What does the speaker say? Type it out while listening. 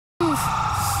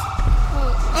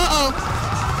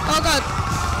Uh-oh. Oh, God.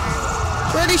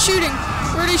 Where are they shooting?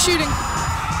 Where are they shooting?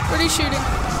 Where are they shooting?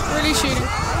 Where are they shooting?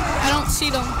 I don't see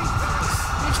them.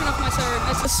 Let me turn off my siren.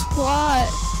 That's a squad.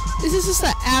 This is just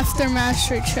the aftermath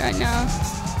search right now.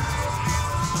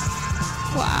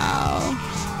 Wow.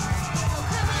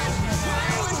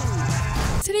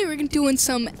 Today we're doing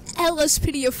some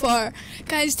Lspdfr.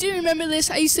 Guys, do you remember this?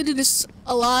 I used to do this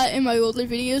a lot in my older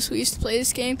videos. We used to play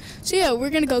this game. So yeah, we're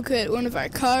gonna go get one of our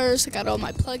cars. I got all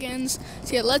my plugins.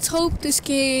 So yeah, let's hope this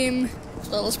game,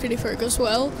 Lspdfr, goes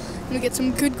well. I'm gonna get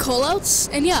some good callouts.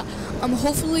 And yeah,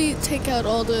 hopefully take out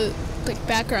all the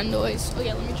background noise. Oh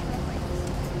yeah, let me turn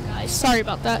off my guys. Sorry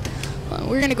about that.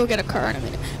 We're gonna go get a car in a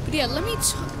minute. But yeah, let me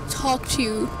talk to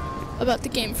you about the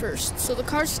game first. So the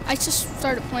cars, I just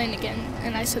started playing again,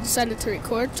 and I decided to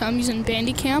record. So I'm using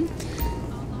Bandicam.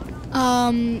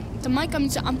 The mic I'm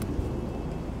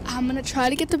gonna try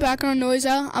to get the background noise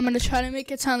out. I'm gonna try to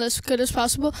make it sound as good as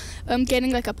possible. I'm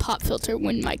getting like a pop filter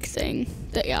wind mic thing.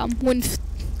 That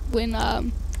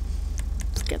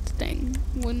forget the thing.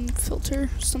 Wind filter,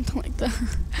 something like that.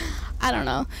 I don't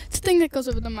know. It's a thing that goes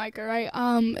over the mic, alright?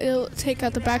 It'll take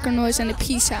out the background noise and the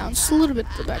P sounds. Just a little bit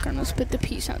of the background noise, but the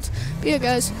P sounds. But yeah,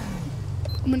 guys,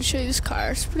 I'm gonna show you this car.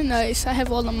 It's pretty nice. I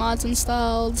have all the mods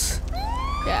installed.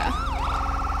 Yeah.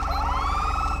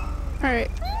 Alright.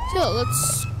 So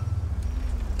let's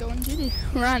go on duty.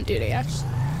 We're on duty, actually.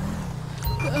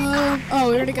 Oh,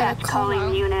 we already got a call.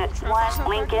 Calling Unit 1,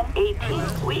 Lincoln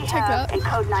 18. We have a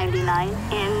code 99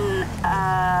 in,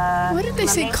 Why did they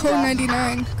say code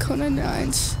 99? Code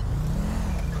 99s.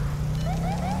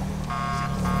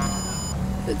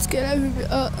 Let's get everybody.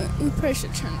 We probably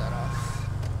should turn that off.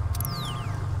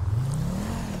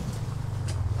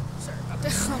 Sorry about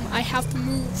that. I have to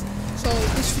move. So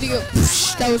this video,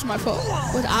 that was my fault.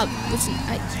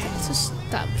 Just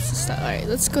stop. Alright,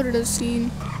 let's go to the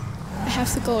scene. I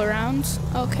have to go around.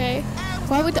 Okay.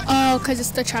 Why would because it's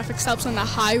the traffic stops on the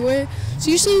highway. So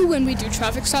usually when we do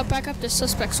traffic stop backup, the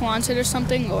suspect's wanted or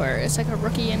something, or it's like a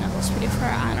rookie in a Lspdfr.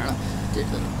 I don't know.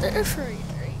 They're free,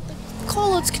 right? The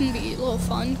callouts can be a little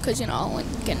fun because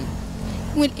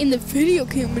when in the video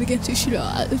game when it gets to shoot,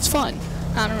 it's fun.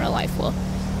 Not in real life. Well,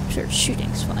 I'm sure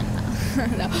shooting's fun.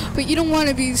 No. But you don't want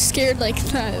to be scared like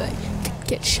that. Like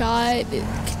get shot,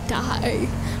 die.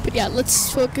 But yeah,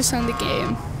 let's focus on the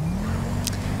game.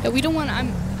 Yeah, we don't want to,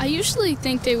 I usually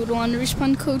think they would want to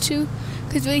respawn code 2,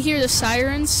 because they hear the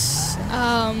sirens,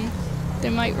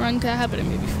 they might run to habit of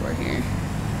me before here,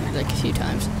 like a few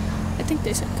times. I think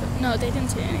they said code, no, they didn't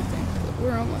say anything, but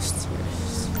we're almost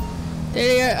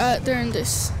here. They're in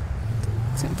this,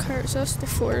 some cars, that's the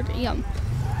Ford,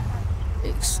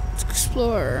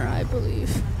 Explorer, I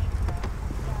believe.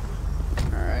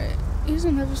 Alright, he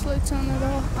doesn't have his lights on at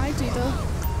all, I do though.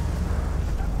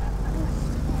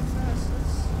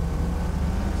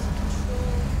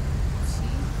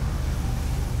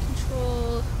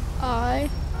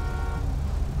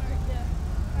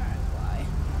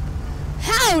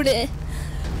 Howdy!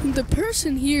 The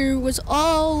person here was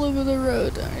all over the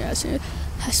road. I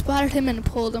spotted him and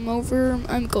pulled him over.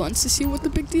 I'm going to see what the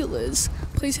big deal is.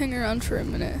 Please hang around for a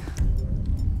minute.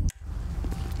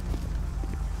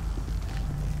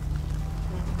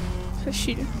 A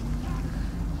shooter.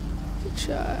 Good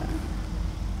shot.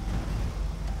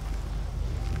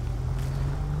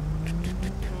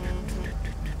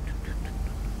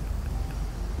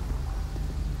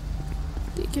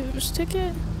 Did you give him his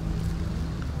ticket?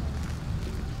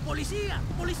 Policía!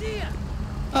 Policía!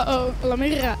 Uh-oh, la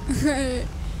mira.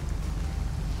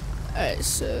 Alright,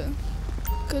 so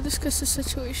go discuss the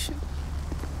situation.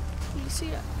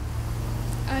 Policia.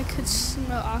 I could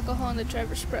smell alcohol in the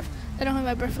driver's breath. I don't have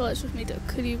my breathalyzer with me though.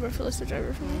 Could you breathalyze the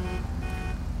driver for me?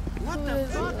 What the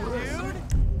fuck, dude?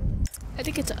 I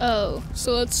think it's O.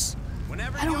 So let's.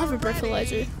 I don't have a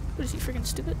breathalyzer. What is he, freaking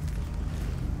stupid?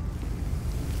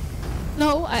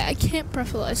 No, I can't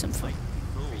breathalyze him for you.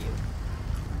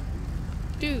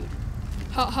 Dude,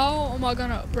 how am I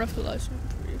gonna breathalyze him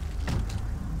for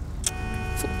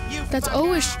you? That's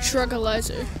always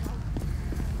drugalizer.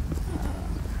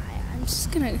 I'm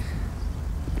just gonna.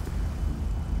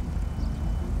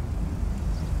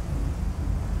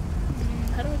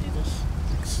 How do I do this?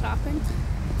 Stopping?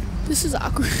 This is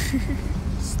awkward.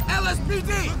 LSPD!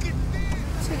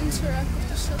 To interact with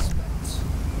the suspects.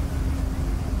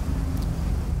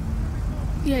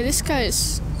 Yeah, this guy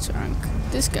is drunk.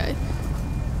 This guy.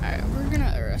 Alright, we're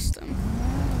gonna arrest him.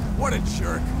 What a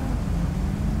jerk.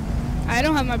 I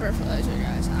don't have my breathalyzer,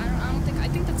 guys. I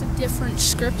think that's a different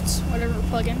script, whatever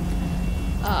plugin.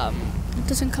 It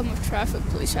doesn't come with traffic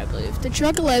police, I believe. The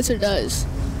drugalizer does.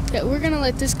 Yeah, we're gonna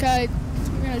let this guy,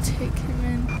 we're gonna take him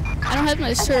in. I don't have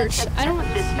my search. I don't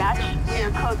have Dispatch,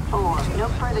 clear code 4. No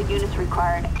further units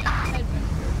required. I'm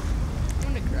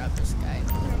gonna grab this guy and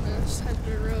put him on the side of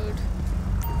the road.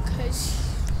 Cause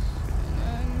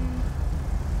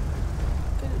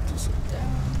gonna sit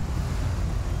down.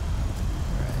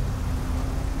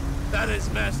 Right. That is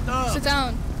messed up. Sit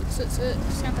down. Sit.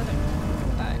 Stand there.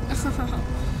 Alright.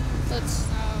 Let's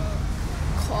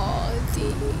call the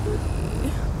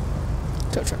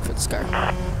tow truck for this car.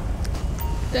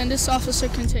 Then this officer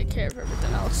can take care of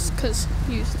everything else because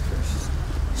he's the first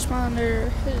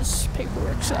responder, his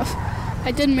paperwork stuff.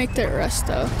 I did make the arrest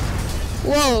though.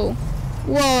 Whoa.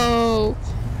 Whoa.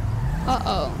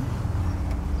 Uh-oh.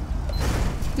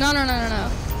 No.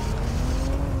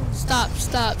 Stop.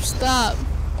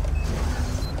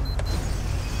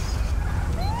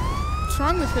 What's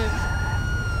wrong with him?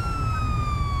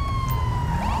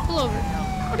 Pull over.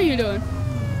 What are you doing?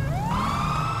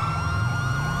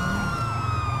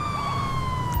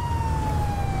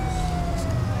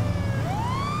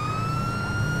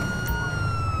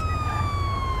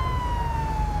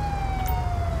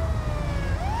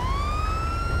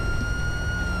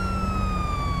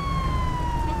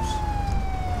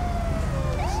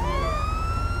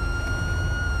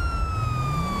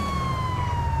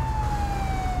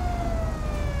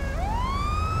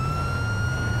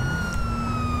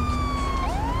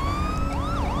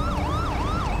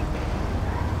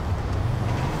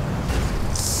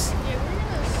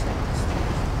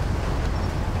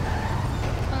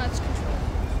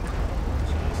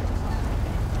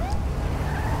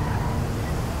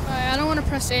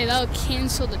 Press A, that'll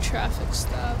cancel the traffic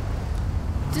stop.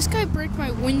 This guy broke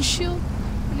my windshield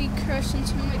when he crashed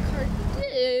into my car. He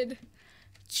did.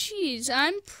 Jeez,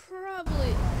 I'm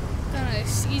probably gonna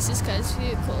seize this guy's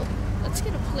vehicle. Let's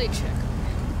get a plate check.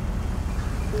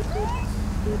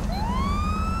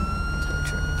 Tow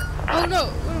truck. Oh no,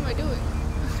 what am I doing?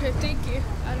 Okay, thank you.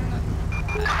 I don't know.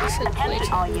 I said plate Attention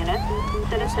check. all units.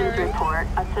 Citizens report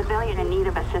a civilian in need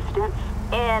of assistance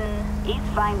in East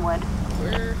Vinewood.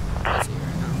 Where is he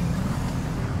right now?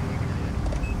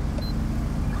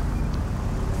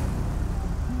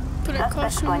 Put a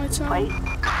caution lights on. Plate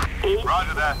 8.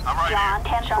 Roger that. I'm right John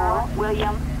 10-4,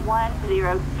 William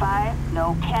 105,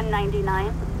 no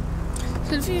 1099.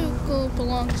 The vehicle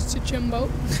belongs to Jimbo.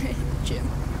 Jim.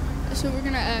 So we're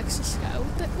gonna ask this guy.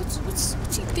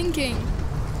 What's he thinking?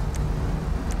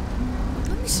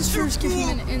 Let me just first give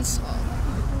him an insult.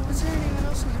 Is there anyone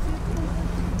else in the vehicle?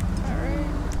 Alright.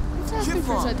 Let's ask him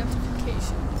for his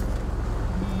identification.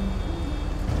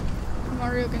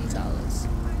 Mario Gonzalez.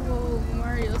 Whoa,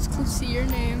 Mario, let's go see your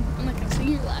name. I'm not gonna say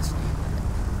your last name.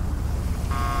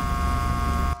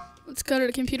 Let's go to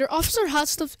the computer. Officer Hot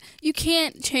Stuff, you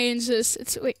can't change this.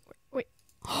 It's wait.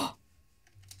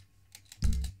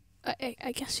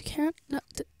 I guess you can't. No,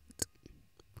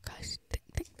 guys,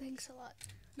 thanks a lot.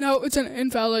 No, it's an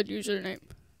invalid username.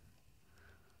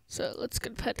 So let's go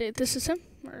to pet date. This is him,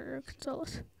 Mario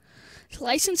Gonzalez. His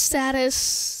license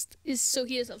status is so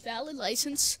he has a valid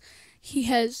license.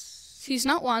 He's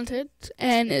not wanted,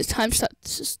 and his time stop.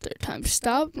 This is third time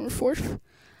stop, or fourth.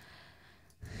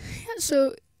 Yeah,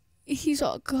 so he's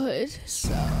all good. So,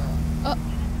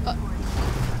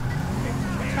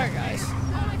 sorry guys.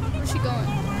 Where's she going?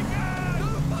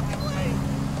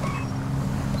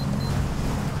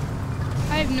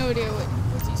 I have no idea what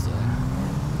he's doing.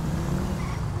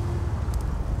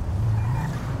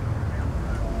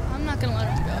 I'm not gonna let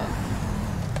him go.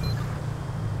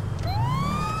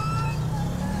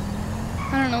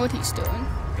 I don't know what he's doing.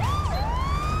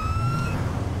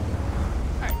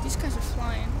 Alright, these guys are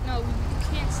flying. No, you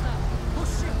can't stop.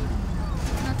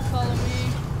 Not to follow me.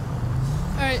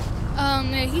 Alright,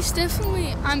 yeah, he's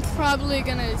definitely, I'm probably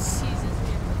gonna seize his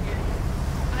vehicle here.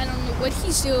 I don't know what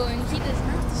he's doing. He does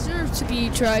not deserve to be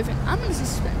driving. I'm gonna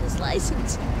suspend his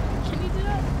license. Can you do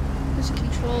that? There's a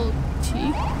control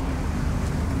T.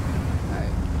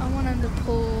 Alright, I want him to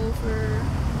pull over.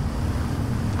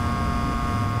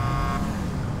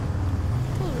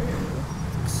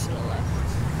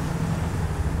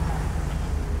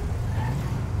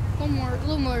 A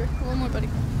little more, buddy.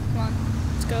 Come on,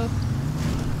 let's go.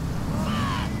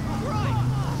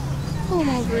 Pull him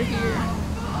over here.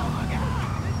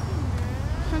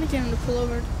 Trying to get him to pull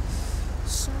over.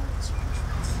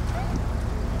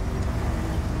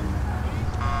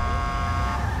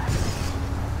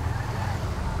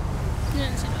 You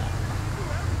didn't see that.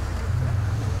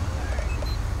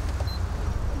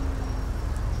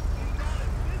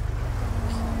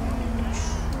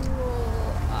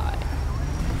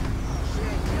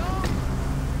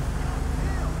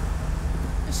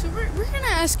 So we're gonna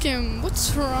ask him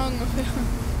what's wrong with him.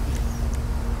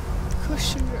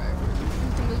 Question driver.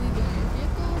 Anything illegal in your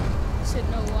vehicle? I said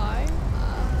no, why?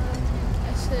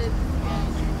 I said, yeah,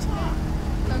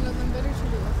 got nothing better to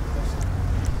do, of course.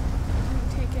 I'm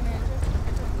taking it.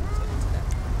 I don't want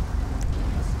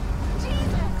to get into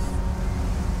that.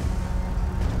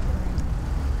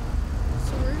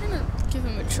 So we're gonna give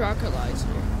him a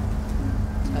tranquilizer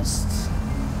test.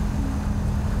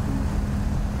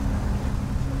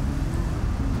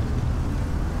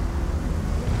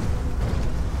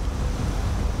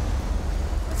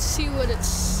 See what it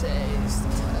says. The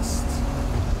test.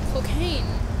 Cocaine.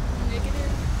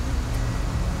 Negative.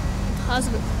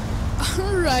 Positive.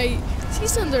 Alright.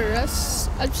 He's under arrest.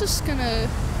 I'm just gonna.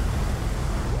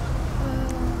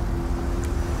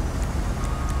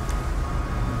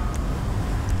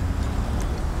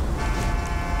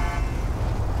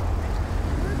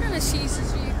 We're gonna seize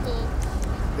his vehicle.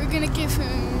 We're gonna give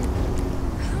him.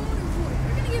 We're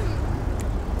gonna give him.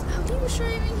 How he was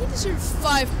driving? He deserved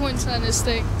 5 points on this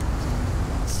thing.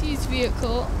 Seize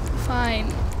vehicle,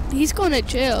 fine. He's going to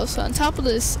jail, so on top of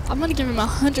this, I'm gonna give him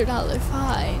 $100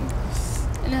 fine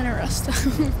and then arrest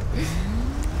him.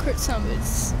 Court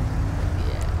summons.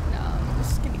 Yeah, no, I'm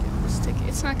just gonna give him this ticket.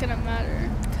 It's not gonna matter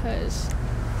because,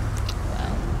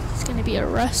 well, he's gonna be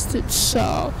arrested.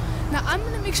 So now I'm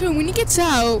gonna make sure when he gets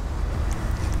out,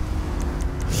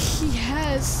 he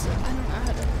has, I don't know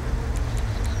how to.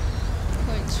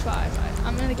 Points 5.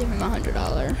 I'm gonna give him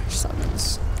 $100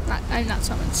 summons. Not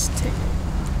summons, ticket.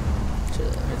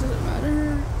 It doesn't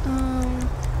matter.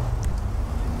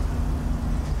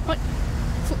 What?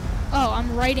 Oh,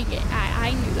 I'm writing it.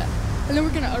 I knew that. And then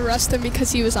we're gonna arrest him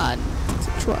because he was on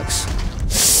drugs.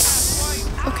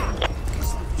 Okay.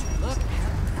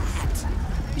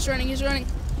 He's running. He's running.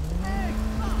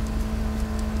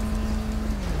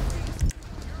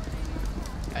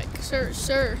 Alright,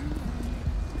 sir.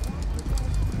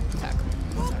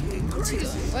 What's he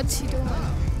doing? What's he doing?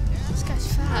 This guy's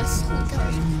fast. Oh my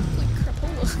gosh. Like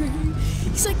crapola.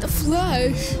 He's like the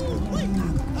Flash.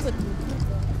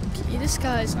 Okay, this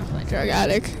guy's not like drug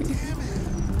addict.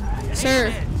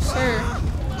 Sir.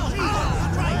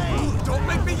 Don't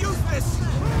make me use this!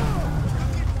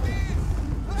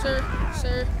 Sir.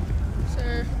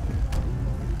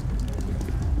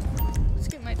 Let's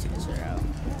get my taser out.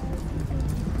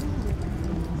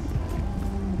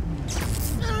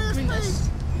 Bring this.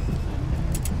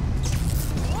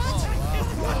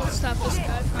 Stop this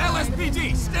guy.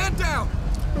 LSPD, stand down!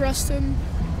 Arrest him.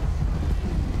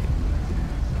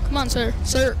 Come on, sir.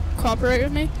 Sir, cooperate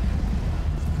with me.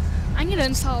 I need to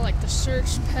install like the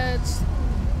search pads.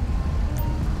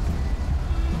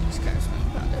 This guy's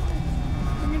running around it.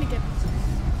 I'm gonna get this.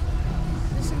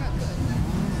 This is not good.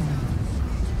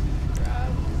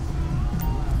 Grab.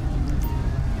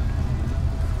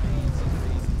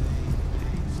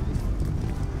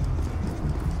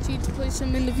 Need to place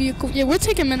him in the vehicle. Yeah, we'll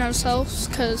take him in ourselves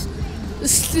because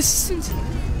this is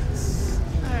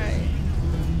alright.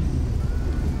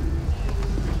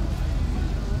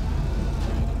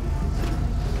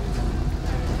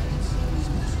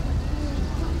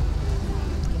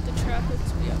 Get the traffic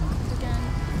to be up again.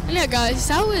 And yeah, guys,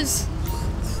 that was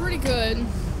pretty good.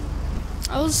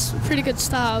 That was a pretty good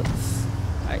stop.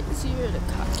 Alright, 0 to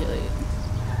calculate.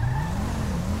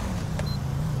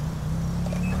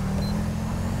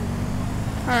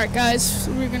 Alright guys,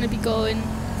 we're gonna be going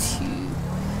to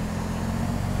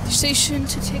the station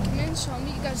to take him in, so I'll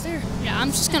meet you guys there. Yeah,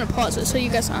 I'm just gonna pause it so you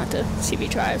guys don't have to see me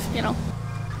drive, you know.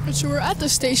 And so we're at the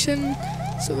station,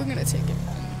 so we're gonna take him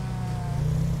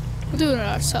in. We'll do it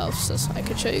ourselves so I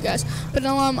can show you guys. But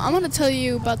I'm gonna tell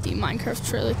you about the Minecraft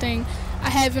trailer thing. I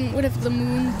haven't, whatever the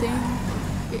moon thing,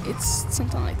 it's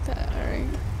something like that, alright.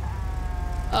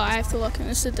 Oh, I have to look in,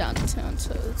 this is downtown,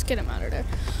 so let's get him out of there.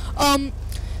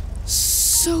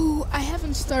 So I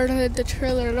haven't started the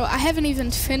trailer at all. I haven't even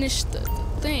finished the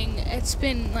thing. It's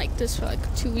been like this for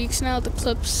like 2 weeks now.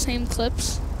 The same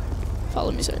clips.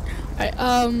 Follow me, sir. Alright,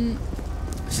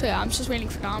 so yeah, I'm just waiting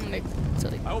for Dominic to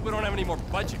like. I hope we don't have any more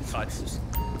budget cuts.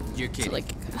 You're kidding. To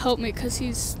like help me, cause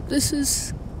this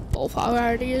is both our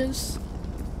ideas.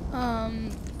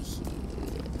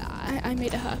 I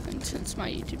made it happen since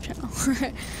my YouTube channel.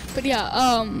 But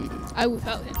yeah,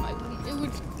 without him,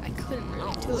 I couldn't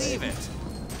really do it.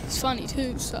 He's funny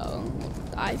too, so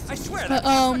I swear that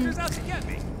motherfucker's out to get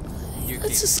me.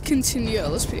 Let's just continue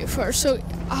Lspdfr. So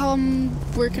I'm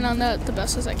working on that the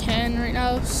best as I can right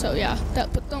now. So yeah,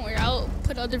 but don't worry, I'll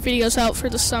put other videos out for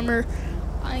the summer.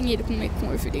 I need to make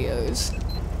more videos.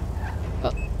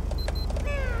 Oh.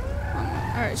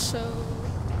 Alright, so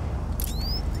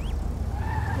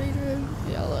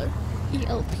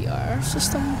ELPR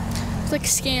system. It like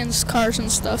scans cars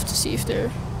and stuff to see if they're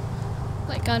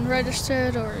like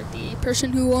unregistered, or the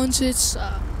person who owns it,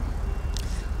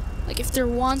 like if they're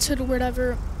wanted or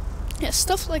whatever. Yeah,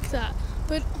 stuff like that.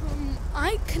 But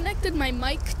I connected my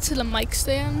mic to the mic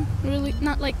stand, really,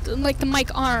 not like the mic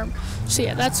arm. So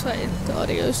yeah, that's why the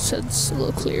audio sounds a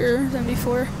little clearer than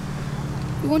before.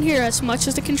 You won't hear as much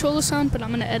as the controller sound, but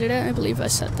I'm gonna edit it. I believe I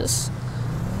said this.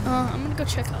 I'm gonna go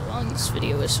check how long this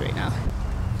video is right now.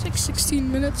 It's like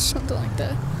 16 minutes, something like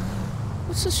that.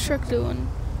 What's this truck doing?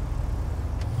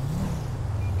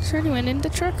 Is there anyone in the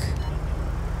truck?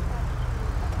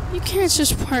 You can't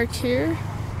just park here.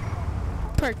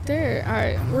 Park there.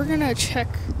 Alright, we're gonna check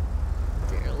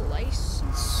their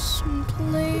license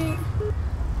plate.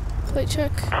 Plate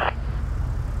check.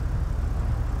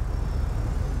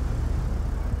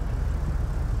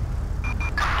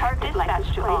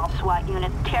 Dispatch to all SWAT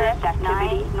units, terrorist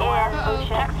activity in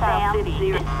Texas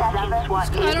City. Dispatching SWAT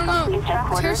units. I don't know.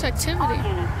 Terrorist activity. All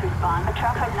units respond. A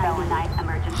traffic felony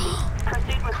emergency.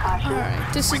 Proceed with caution.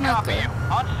 Alright, this is not good.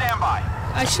 On standby.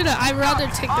 I'd rather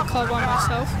take the call by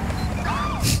myself.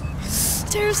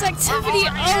 Terrorist activity!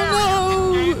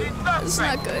 Oh no! It's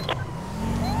not good.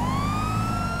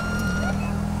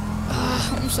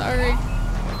 I'm sorry.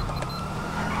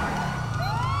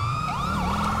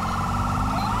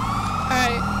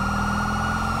 Alright.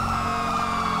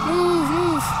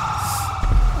 Move.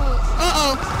 Oh,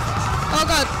 uh-oh. Oh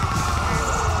god.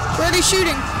 Where are they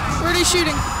shooting?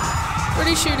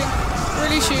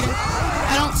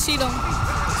 I don't see them. Let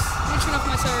me turn off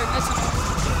my siren. That's enough.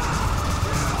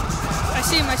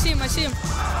 I see him.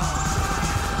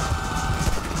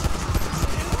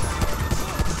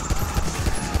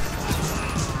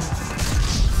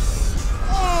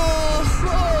 Oh.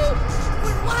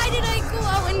 Why did I go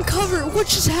out in cover? What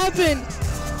just happened?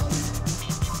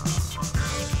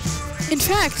 In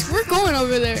fact, we're going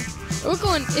over there. We're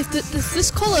going, if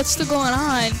this call-out's still going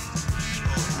on.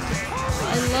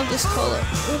 I love this call-out.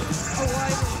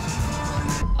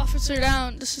 Officer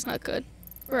down. This is not good.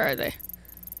 Where are they?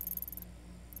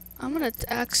 I'm gonna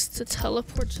ask to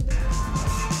teleport to the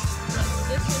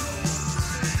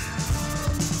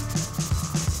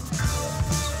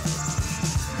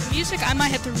music. I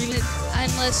might have to read it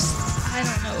unless I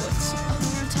don't know. It's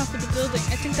we're on top of the building.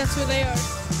 I think that's where they are.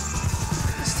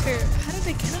 It's terrible. How did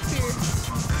they get up here?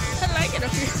 How did I get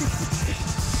up here?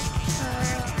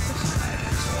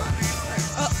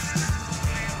 Oh.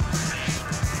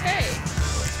 Hey.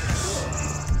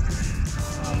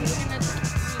 We're looking at the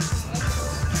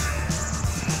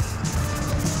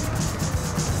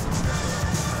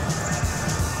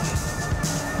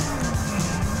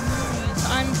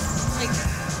I'm like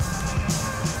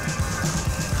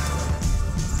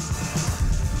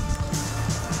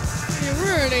yeah,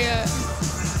 where are they at?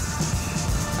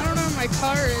 I don't know where my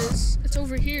car is. It's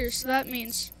over here, so that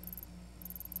means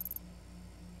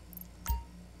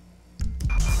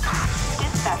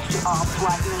Dispatch to all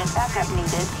SWAT unit backup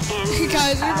needed in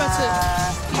guys, we're about to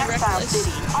be reckless.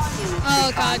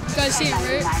 Oh god, you guys see it,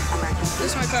 right? This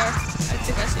is my car. I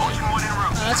think I see it. Oh,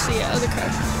 that's the other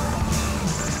car.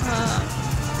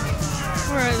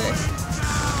 Where are they?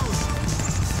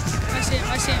 I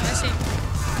see him.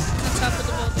 On top of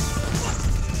the building.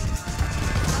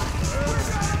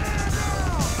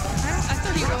 I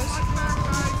thought he was.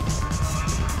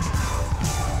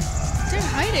 They're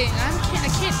hiding. I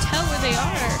can't tell where they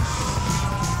are.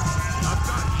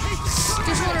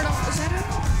 There's one of them. Is that him?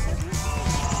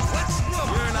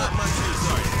 You're not much use,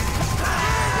 are you?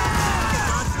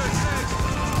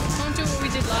 Don't do what we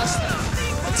did last time.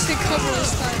 Let's take cover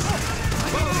this time.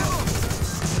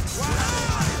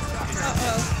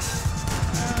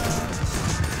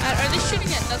 Are they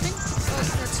shooting at nothing? Oh,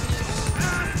 that's news.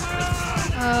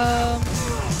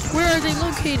 Where are they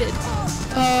located?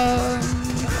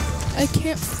 I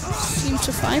can't seem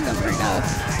to find them right now.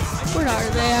 Where are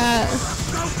they at?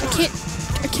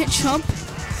 I can't jump.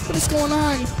 What is going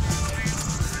on?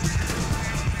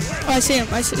 Oh, I see him.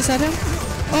 Is that him?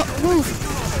 Oh, move.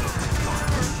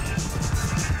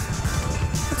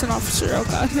 That's an officer. Oh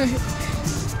god.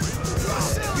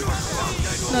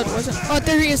 No, it wasn't. Oh,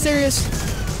 there he is.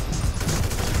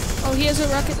 Oh, he has a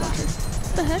rocket launcher.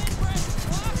 What the heck?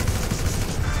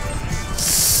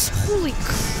 Holy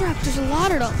crap, there's a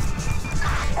lot of them.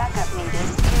 Backup needed.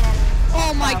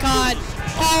 Oh my god.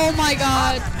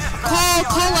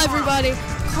 Call everybody.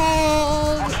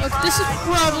 Oh, this is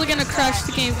probably gonna crash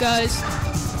the game, guys.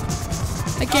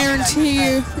 I guarantee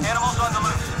you. Animals on the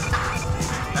loose.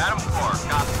 Adam 4,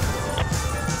 copy.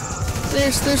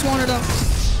 There's one of them.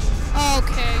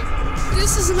 Okay.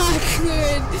 This is not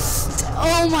good.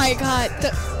 Oh my god.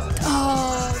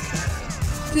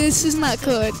 This is not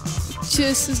good.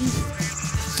 Just isn't.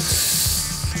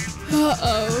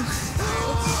 Uh-oh.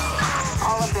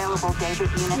 All available David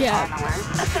units Yeah. on alert.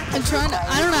 I'm trying to,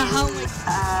 I don't know how much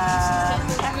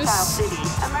Textile City.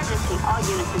 Emergency. All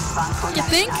units respond for you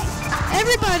think?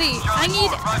 Everybody, I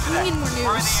need more We're in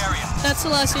news. the area. That's the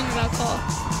last thing I'll call.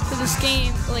 For this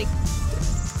game, like,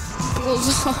 blows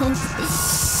off.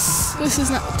 This is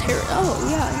not terrible. Oh,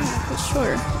 yeah, for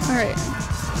sure. Alright.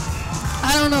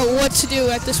 I don't know what to do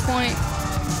at this point.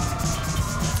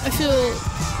 I feel,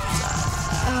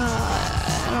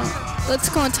 I don't, let's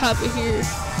go on top of here.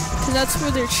 Because that's where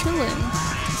they're chilling.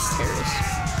 These terrorists.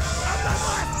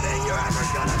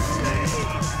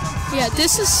 Yeah,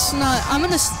 this is not,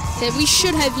 we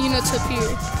should have units up here.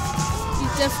 We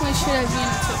definitely should have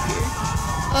units up here.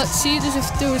 See,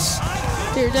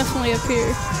 they're definitely up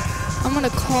here. I'm gonna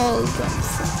call them.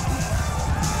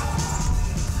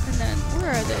 And then,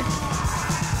 where are they?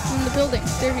 In the building.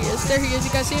 There he is. There he is.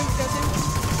 You guys see him? You guys see him?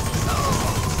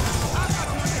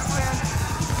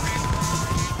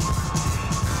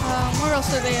 Where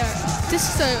else are they at? This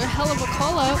is a hell of a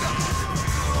call out.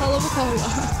 Hell of a call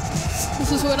out.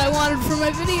 This is what I wanted for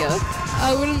my video.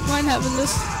 I wouldn't mind having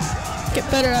this. Get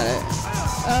better at it.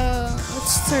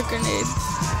 Let's start a grenade.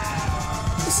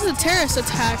 This is a terrorist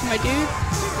attack, my dude.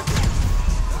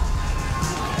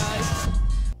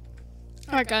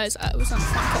 Alright guys, I was on a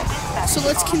phone call. So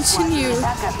let's continue.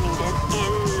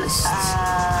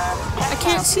 I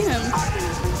can't see him.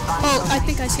 Oh, I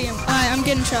think I see him. I'm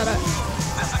getting shot at.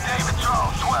 This is David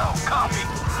Charles 12. Copy.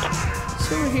 Is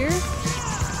he over here?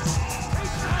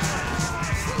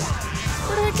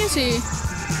 Where the heck is he?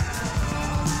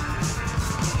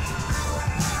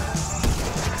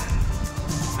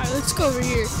 Alright, let's go over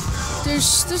here.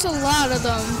 There's a lot of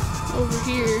them over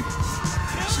here.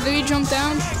 Should we jump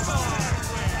down?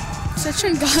 Is that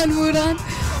turn God mode on?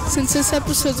 Since this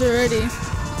episode's already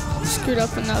screwed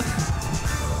up enough.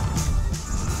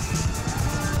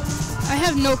 I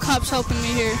have no cops helping me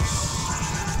here.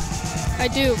 I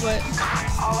do, but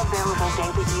All available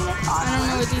David units on I don't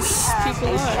know what these people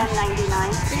are.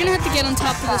 1099. You're gonna have to get on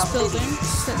top of this building.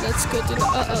 So let's go through the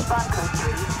Respond code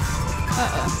 3.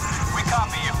 We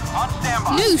copy you. On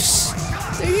standby. Noose!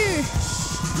 They're here!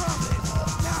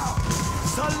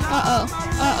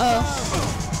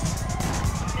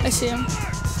 I see him.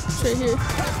 It's right here.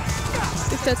 I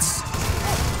think that's...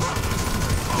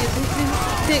 Yeah,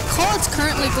 the call it's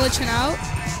currently glitching out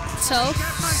itself,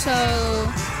 so...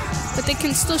 But they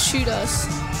can still shoot us.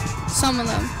 Some of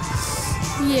them.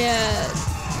 Yeah,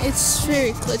 it's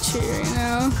very glitchy right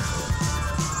now.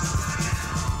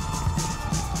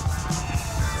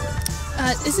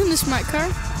 Isn't this my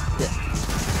car?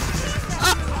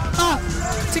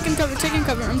 Taking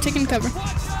cover, I'm taking cover.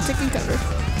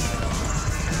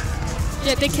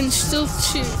 Yeah, they can still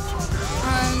shoot.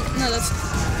 No, that was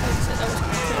my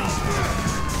car.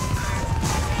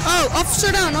 Oh,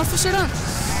 officer down.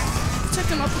 Protect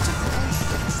him, I'll protect him.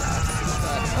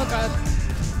 Oh god.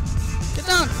 Get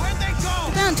down.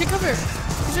 Get down, take cover.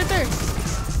 He's right there.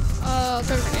 I'll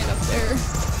throw a grenade up there.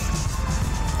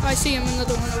 Oh, I see him,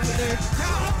 another one over there.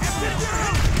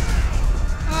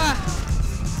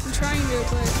 I'm trying to,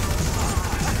 but...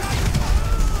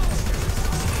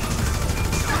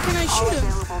 How can I shoot him?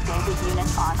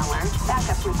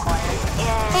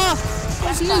 Oh,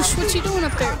 there's Noose. What's he doing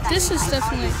up there? This is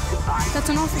definitely... That's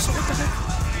an officer. What the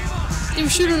heck? They were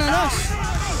shooting at us.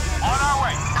 On our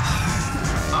way.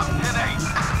 Up to date.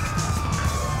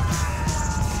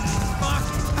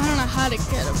 I don't know how to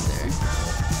get up there.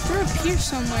 They're up here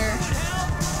somewhere.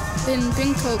 In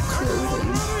Binko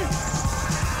clothing.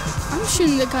 I'm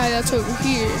shooting the guy that's over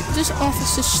here. This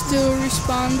officer's still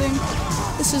responding.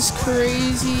 This is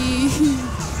crazy.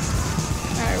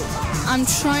 Alright, I'm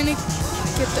trying to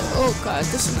get the... Oh god,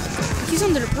 this is not good. He's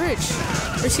under the bridge.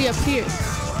 Or is he up here?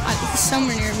 He's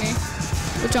somewhere near me.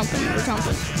 We're jumping. Alright.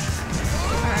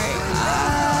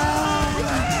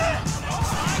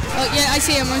 Oh yeah, I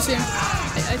see him. I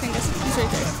think he's right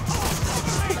there.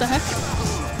 What the heck?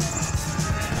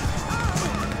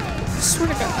 I swear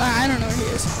to god, I don't know where he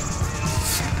is.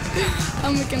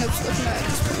 I'm making up stuff now at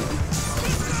this point.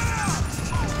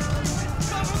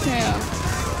 Damn.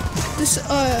 This,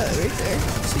 right there.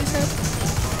 See his head?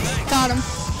 Got him.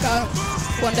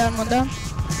 One down.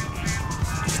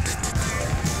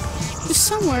 There's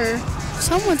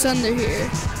someone's under here.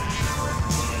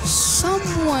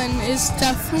 Someone is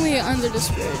definitely under this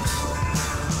bridge.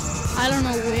 I don't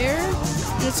know where,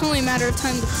 and it's only a matter of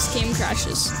time that this game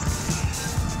crashes.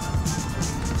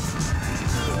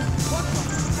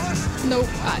 Nope,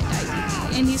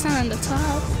 and he's not on the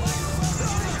top.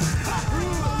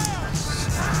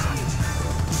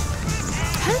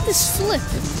 How did this flip?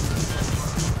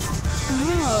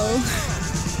 Oh, Uh-oh.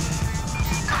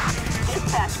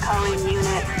 Dispatch calling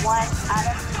unit 1 out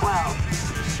of 12.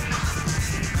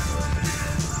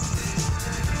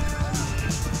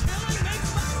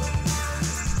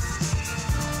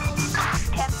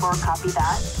 10-4, copy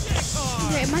that.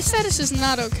 Okay, my status is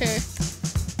not okay.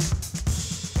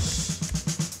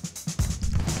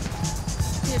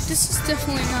 Yeah, this is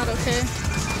definitely not okay.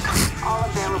 All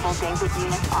available David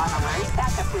units on alert.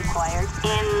 Backup required.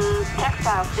 In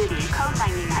Textile City, code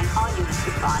 99, all units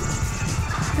respond.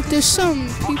 Like, there's some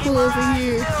people over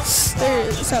here. There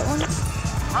is that one.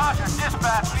 Roger,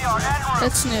 dispatch, we are en route.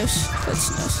 That's news.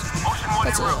 That's news. Ocean 1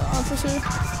 That's en an route. officer.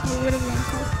 Or whatever you want to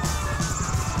call it.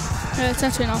 Yeah, it's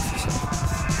actually an officer.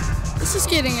 This is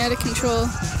getting out of control.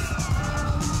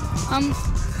 I'm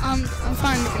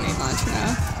firing the grenade launcher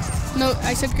now. No,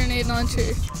 I said grenade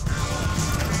launcher.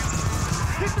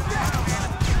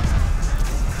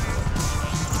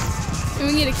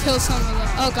 We need to kill some of them.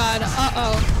 Oh god.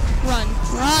 Uh-oh. Run.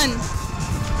 Run!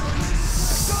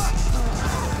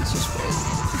 Oh, it's just weird.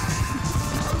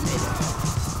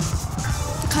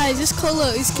 Guys, this Colo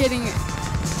is getting it.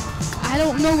 I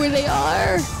don't know where they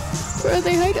are. Where are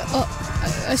they hiding? Oh,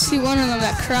 I see one of them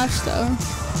that crashed though.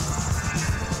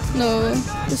 No,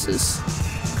 this is...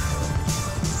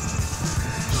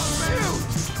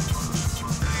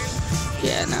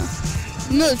 Yeah, no.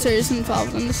 The military is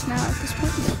involved in this now at this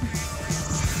point.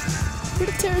 Where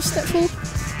the terrorists that fool?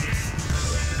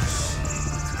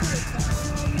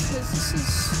 Because this is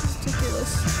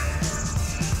ridiculous.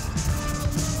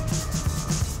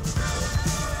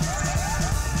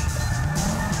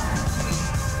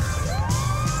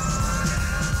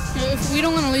 If we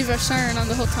don't want to leave our siren on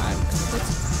the whole time,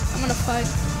 I'm gonna fight.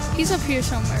 He's up here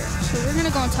somewhere, so we're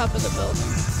gonna go on top of the building.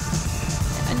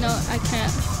 I know I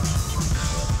can't.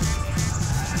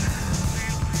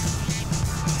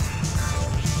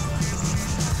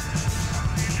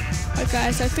 Alright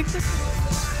guys, I think this.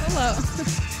 Hello.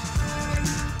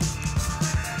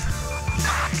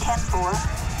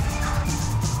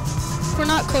 10-4. We're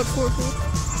not code 4-4.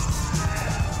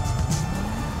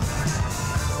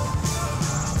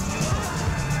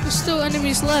 There's still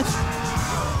enemies left.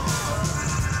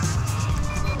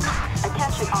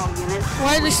 Attention all units.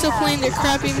 Why are they still playing their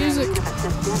crappy music? In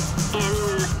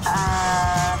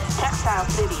Textile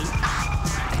City.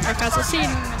 Alright guys, I'll see you in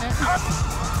a minute.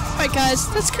 Alright guys,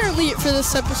 that's currently it for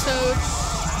this episode.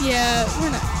 Yeah,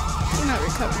 we're not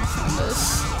recovering from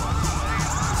this.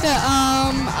 Yeah,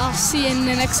 I'll see you in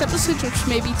the next episode, which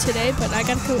may be today, but I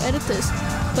gotta go edit this.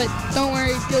 But don't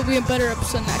worry, there'll be a better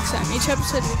episode next time. Each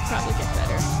episode will probably get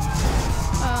better.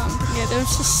 Yeah,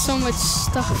 there's just so much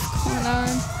stuff going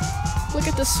on. Look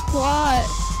at the squad.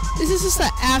 This is just the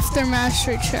aftermath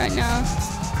church right now.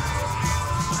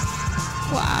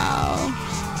 Wow.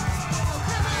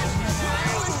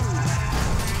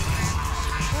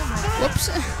 Whoops.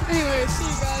 Anyway, see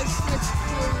you guys next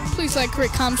time. Please like,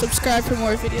 rate, comment, subscribe for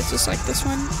more videos just like this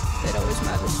one. It always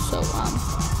matters. So,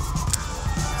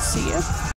 see ya.